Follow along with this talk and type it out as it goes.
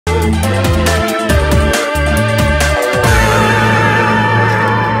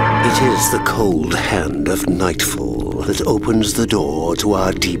It is the cold hand of nightfall that opens the door to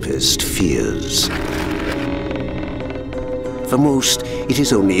our deepest fears. For most, it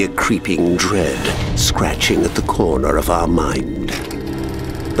is only a creeping dread scratching at the corner of our mind.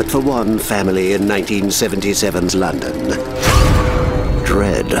 But for one family in 1977's London,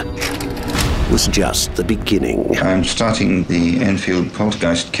 dread was just the beginning. I'm starting the Enfield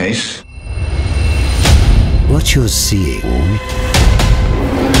Poltergeist case. What you're seeing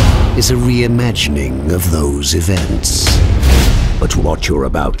is a reimagining of those events. But what you're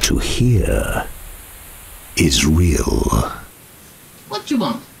about to hear is real. What do you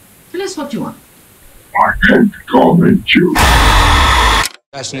want? Tell us what you want. I can't comment you.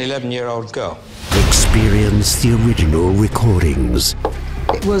 That's an 11-year-old girl. Experience the original recordings.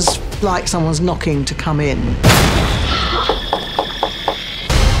 It was like someone's knocking to come in.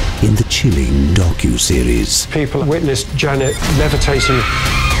 In the chilling docu-series. People witnessed Janet levitating.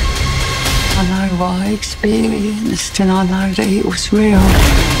 I know what I experienced and I know that it was real.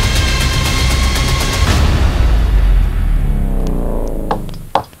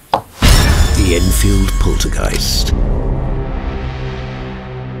 The Enfield Poltergeist.